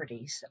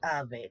properties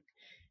of it.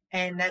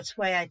 And that's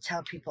why I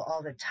tell people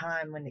all the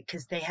time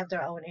because they have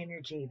their own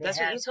energy. That's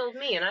what you told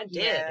me, and I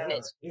did, and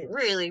it's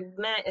really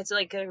it's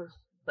like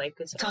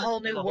it's a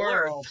whole new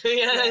world.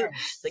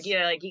 Yes. Like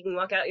you can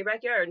walk out your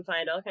backyard and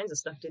find all kinds of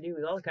stuff to do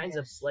with all kinds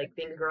of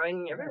things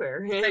growing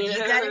everywhere. But you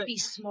got to be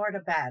smart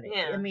about it.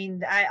 Yeah. I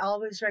mean, I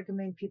always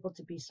recommend people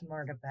to be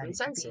smart about it.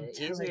 Sense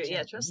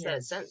it. Trust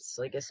that sense.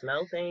 Like you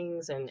smell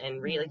things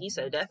and read, like you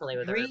said, definitely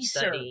with a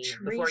study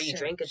before you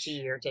drink a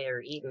tea or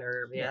eat an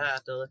herb. You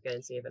have to look at it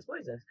and see if it's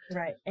poisonous.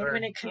 Right. And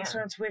when it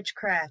concerns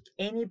witchcraft,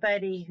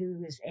 anybody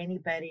who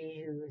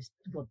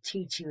will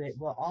teach you it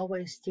will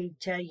always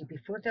tell you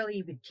before they'll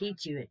even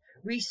teach you it,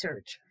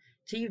 research.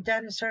 So you've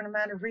done a certain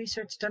amount of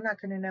research, they're not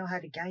going to know how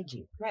to guide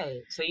you.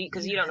 Right. So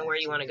because you don't know where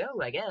you want to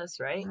go, I guess,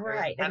 right?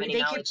 Right. I mean,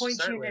 they can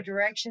point you in a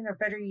direction, or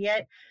better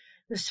yet,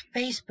 there's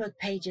Facebook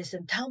pages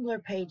and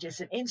Tumblr pages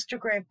and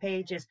Instagram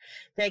pages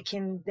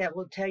that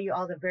will tell you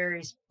all the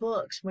various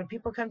books. When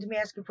people come to me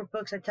asking for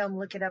books, I tell them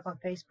look it up on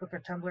Facebook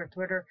or Tumblr or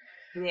Twitter.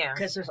 Yeah.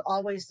 Because there's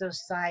always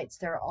those sites.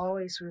 They're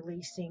always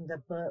releasing the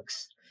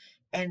books.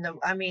 And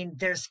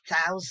there's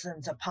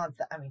thousands upon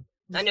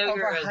I know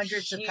you're a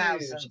hundreds huge of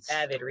thousands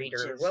avid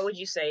reader. What would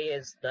you say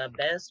is the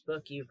best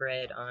book you've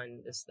read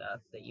on this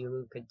stuff that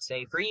you could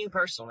say for you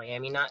personally? I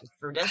mean, not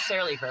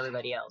necessarily for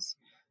everybody else.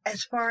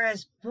 As far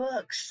as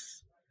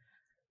books,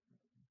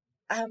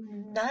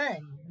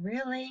 none,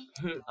 really.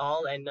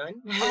 All and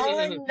none? All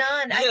and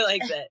none. I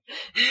like that.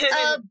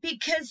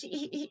 Because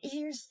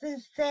here's the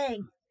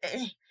thing.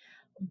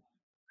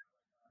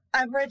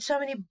 I've read so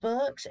many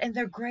books, and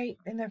they're great,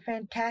 and they're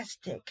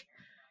fantastic.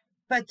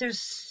 But there's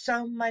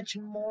so much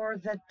more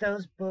that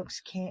those books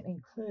can't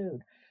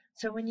include.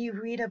 So when you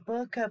read a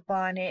book up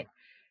on it,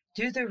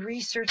 do the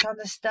research on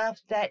the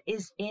stuff that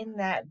is in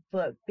that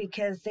book,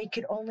 because they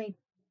could only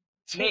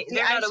take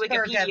they're not a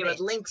Wikipedia with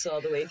links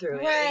all the way through.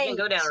 Right. You can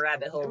go down a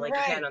rabbit hole like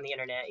you can on the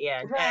internet. Yeah,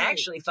 and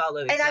actually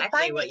follow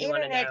exactly what you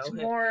want to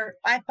know.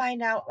 I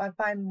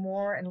find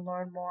more and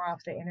learn more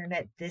off the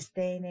internet this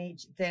day and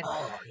age than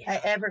I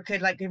ever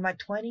could. Like in my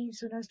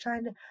 20s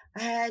when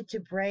I had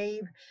to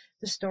brave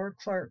the store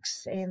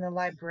clerks and the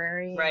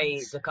librarians.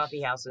 Right, the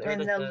coffee houses.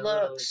 And the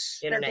looks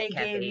that they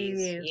gave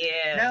you.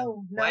 Yeah.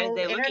 No,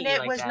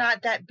 internet was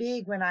not that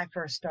big when I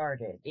first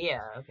started.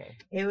 Yeah, okay.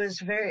 It was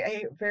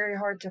very, very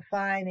hard to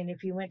find, and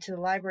if you went to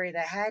the library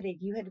that had it,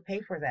 you had to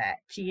pay for that.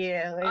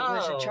 Yeah, it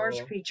was a charge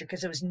feature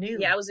because it was new.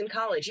 Yeah, I was in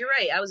college. You're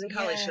right. I was in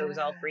college, so it was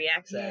all free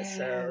access.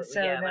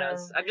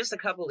 I'm just a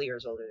couple of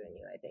years older than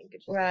you, I think.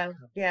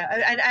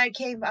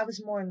 I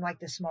was more in like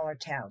the smaller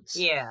towns.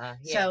 Yeah.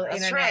 So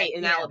that's right,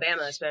 in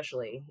Alabama especially.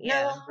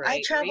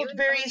 I traveled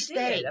various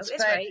states,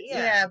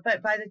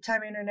 but by the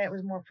time internet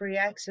was more free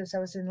access, I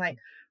was in like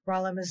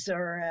Rolla,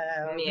 Missouri,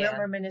 or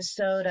Wilmer,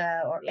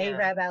 Minnesota, or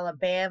Arab,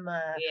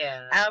 Alabama,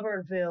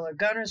 Albertville, or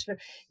Gunnersville.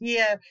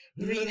 Yeah,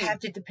 you have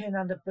to depend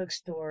on the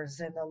bookstores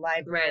and the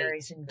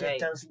libraries and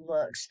get those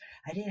looks.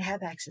 I didn't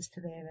have access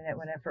to the internet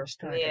when I first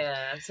started.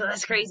 Yeah, so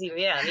that's crazy.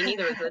 Yeah, I mean,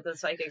 neither with the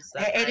psychic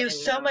stuff. And it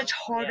was so much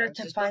harder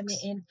to find the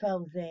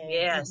info then.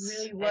 Yes,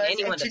 it really was. And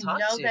anyone to talk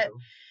to.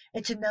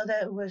 And to know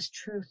that it was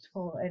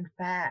truthful and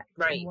fact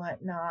and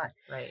whatnot.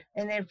 Right.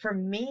 And then for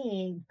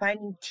me,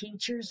 finding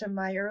teachers in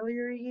my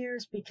earlier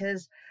years,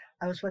 because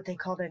I was what they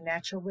called a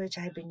natural witch.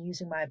 I had been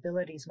using my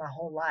abilities my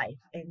whole life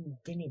and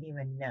didn't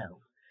even know.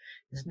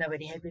 Because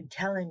nobody had been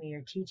telling me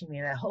or teaching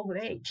me that,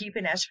 you've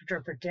been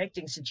astral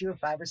protecting since you were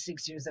 5 or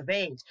 6 years of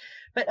age.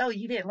 But,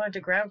 you didn't learn to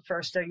ground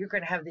first, so you're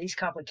going to have these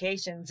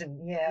complications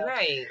and,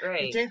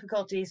 the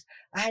difficulties.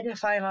 I had to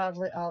find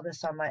all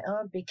this on my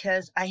own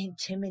because I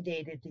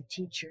intimidated the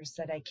teachers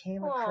that I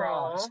came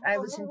across. I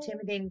was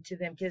intimidating to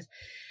them because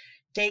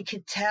they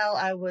could tell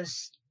I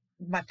was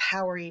my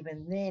power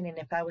even then. And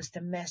if I was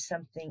to mess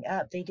something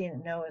up, they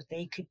didn't know if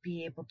they could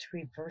be able to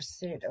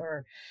reverse it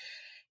or...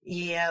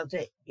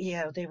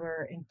 they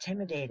were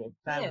intimidated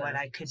by what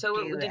I could do.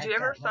 So did you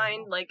ever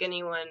find like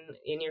anyone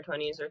in your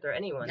 20s or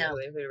anyone who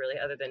really,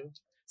 other than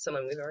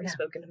someone we've already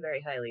spoken very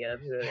highly of,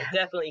 who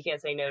definitely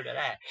can't say no to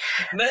that.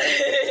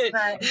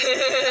 But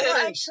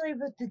actually,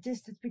 with the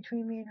distance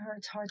between me and her,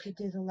 it's hard to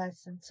do the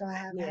lesson. So I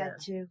have had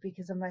to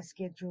because of my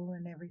schedule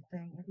and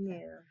everything.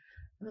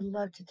 I would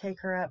love to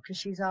take her up because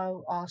she's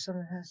all awesome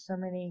and has so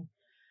many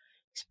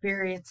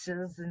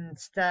experiences and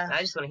stuff.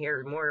 I just want to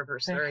hear more of her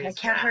stories. I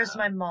count her as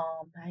my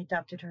mom. I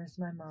adopted her as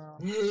my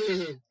mom.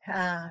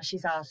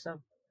 She's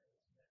awesome.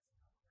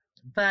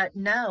 But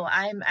no,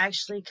 I'm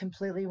actually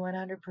completely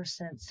 100%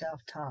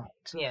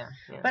 self-taught. Yeah.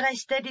 But I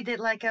studied it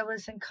like I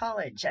was in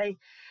college. I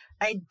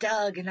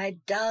dug and I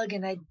dug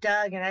and I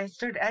dug and I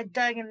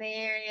dug in the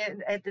area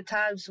at the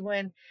times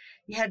when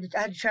I had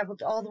to travel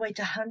all the way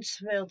to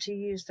Huntsville to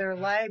use their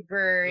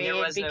library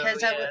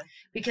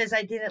because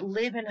I didn't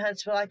live in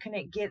Huntsville. I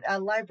couldn't get a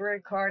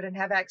library card and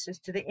have access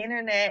to the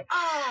internet.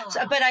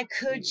 But I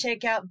could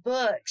check out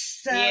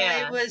books. So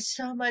it was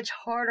so much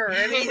harder.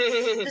 I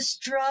mean, the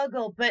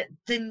struggle, but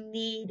the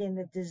need and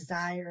the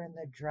desire and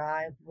the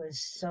drive was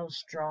so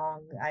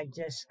strong. I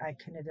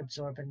couldn't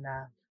absorb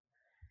enough.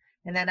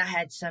 And then I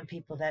had some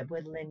people that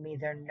would lend me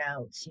their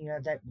notes,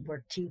 that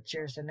were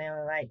teachers, and they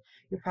were like,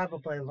 "You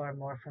probably learn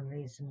more from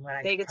these than what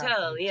I." They could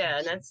tell, yeah,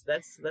 and teach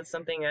that's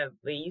something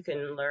you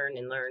can learn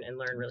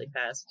really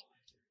fast.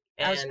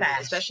 And I was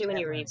fast, especially when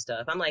you definitely. read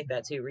stuff. I'm like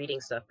that too.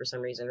 Reading stuff for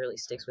some reason really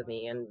sticks with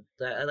me. And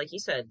like you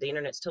said, the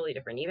internet's totally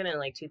different. Even in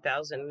like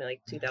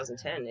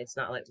 2010, it's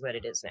not like what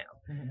it is now.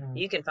 Mm-hmm.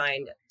 You can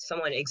find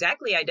someone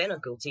exactly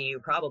identical to you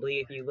probably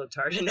if you looked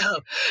hard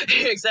enough,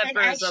 except And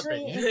for actually,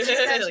 something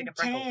in like a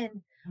freckle.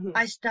 2010,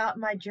 I stopped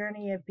my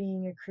journey of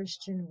being a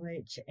Christian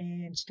witch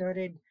and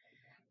started.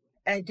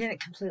 I didn't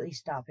completely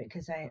stop it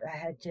because I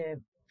had to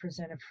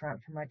present a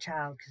front for my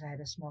child because I had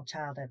a small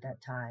child at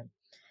that time,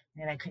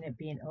 and I couldn't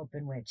be an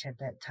open witch at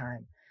that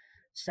time.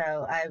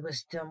 So I was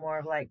still more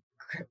of like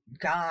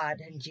God,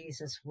 and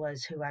Jesus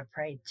was who I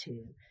prayed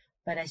to,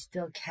 but I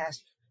still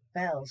cast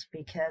spells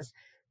because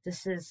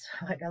this is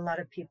what a lot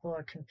of people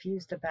are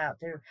confused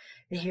about.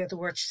 They hear the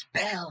word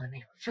spell and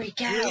they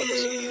freak out.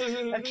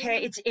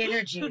 Okay, it's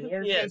energy.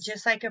 Okay, Yes.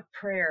 Just like a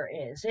prayer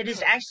is. It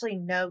is actually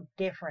no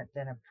different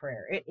than a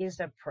prayer. It is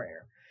a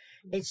prayer.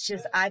 It's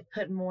just I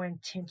put more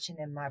intention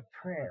in my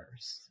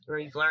prayers. Or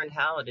you've learned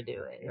how to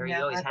do it, or you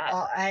always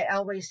have. I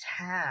always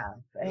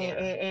have. Yeah.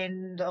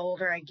 And the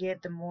older I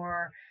get, the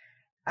more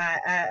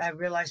I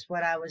realized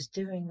what I was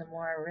doing, the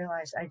more I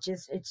realized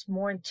it's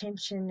more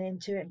intention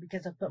into it. And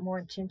because I put more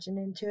intention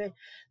into it,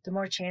 the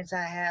more chance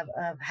I have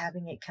of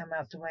having it come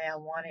out the way I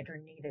wanted or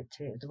needed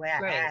to, the way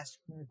I asked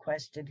and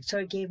requested. So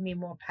it gave me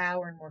more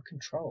power and more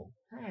control.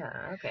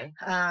 Yeah, okay.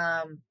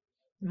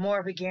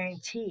 More of a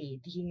guarantee,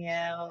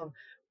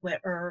 what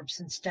herbs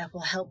and stuff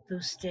will help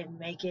boost it and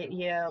make it,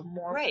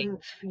 more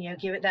oomph,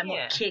 give it that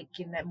more kick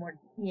and that more,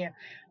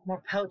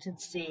 more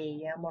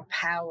potency, more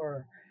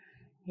power.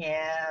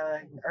 Yeah,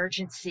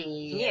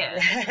 urgency. Yeah.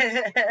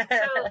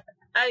 So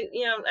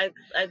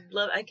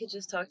I could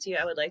just talk to you.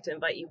 I would like to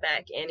invite you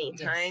back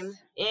anytime.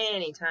 Yes.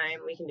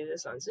 Anytime we can do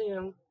this on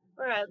Zoom.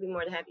 Or I'd be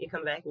more than happy to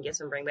come back and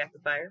bring back the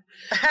fire.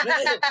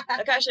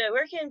 Akasha,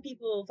 where can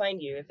people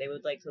find you if they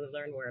would like to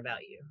learn more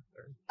about you?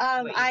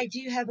 I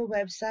do have a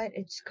website.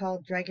 It's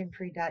called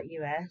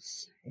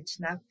dragonprix.us. It's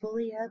not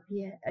fully up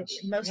yet. How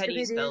do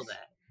you spell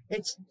that?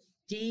 It's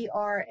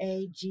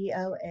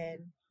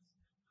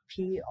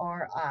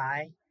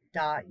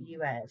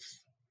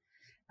DRAGONPRI.us.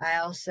 I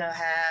also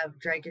have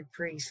Dragon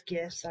Priest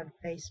Gifts on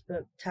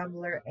Facebook,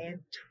 Tumblr,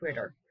 and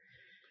Twitter.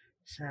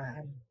 So,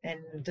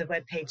 and the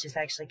webpage is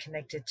actually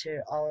connected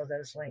to all of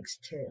those links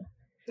too.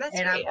 That's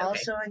and great. I'm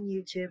also on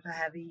YouTube. I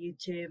have a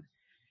YouTube.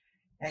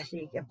 I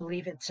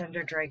believe it's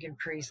under Dragon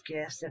Priest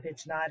Gifts. If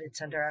it's not, it's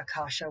under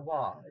Akasha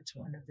Wall. It's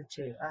one of the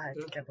two. I have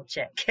to double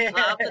check.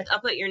 Well,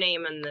 I'll put your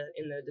name in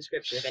the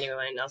description if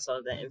anyone else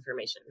has that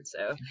information.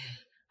 So,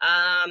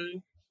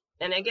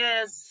 and I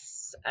guess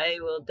I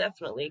will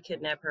definitely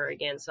kidnap her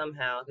again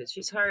somehow because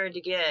she's hard to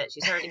get.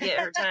 She's hard to get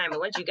her time. But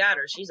once you got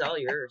her, she's all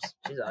yours.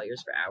 She's all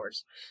yours for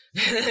hours.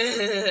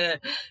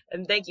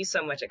 And thank you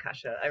so much,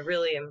 Akasha. I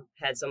really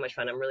had so much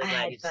fun. I'm really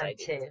glad you decided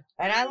to.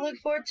 And I look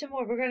forward to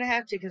more. We're going to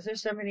have to because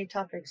there's so many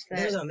topics.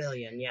 There's a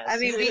million, yes. I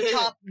mean,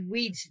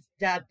 we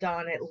stepped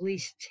on at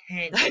least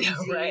 10. I know,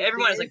 right?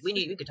 Everyone's like,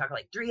 we could talk for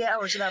like 3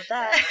 hours about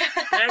that.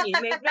 And I need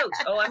to make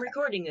notes. Oh, I'm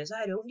recording this.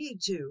 I don't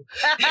need to.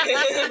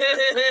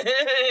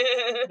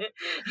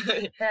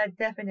 I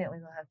definitely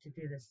will have to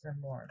do this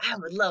some more. I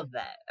would love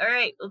that. All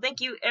right. Well,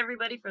 thank you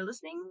everybody for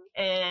listening.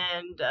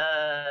 And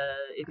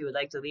if you would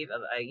like to leave,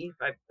 I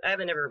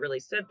haven't ever really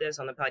said this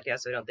on the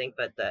podcast, I don't think,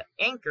 but the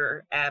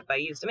Anchor app I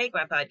use to make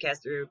my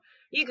podcast through,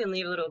 you can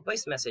leave little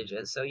voice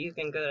messages. So you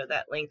can go to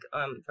that link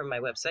from my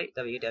website,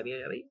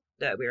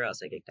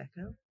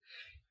 www.weareallpsychic.com.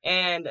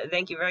 And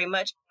thank you very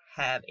much.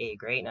 Have a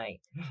great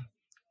night.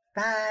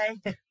 Bye.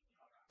 Yeah.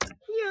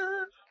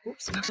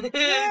 Oops. It's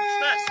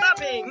not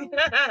stopping.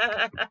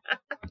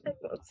 It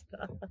won't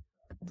stop.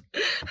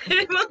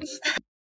 It won't stop.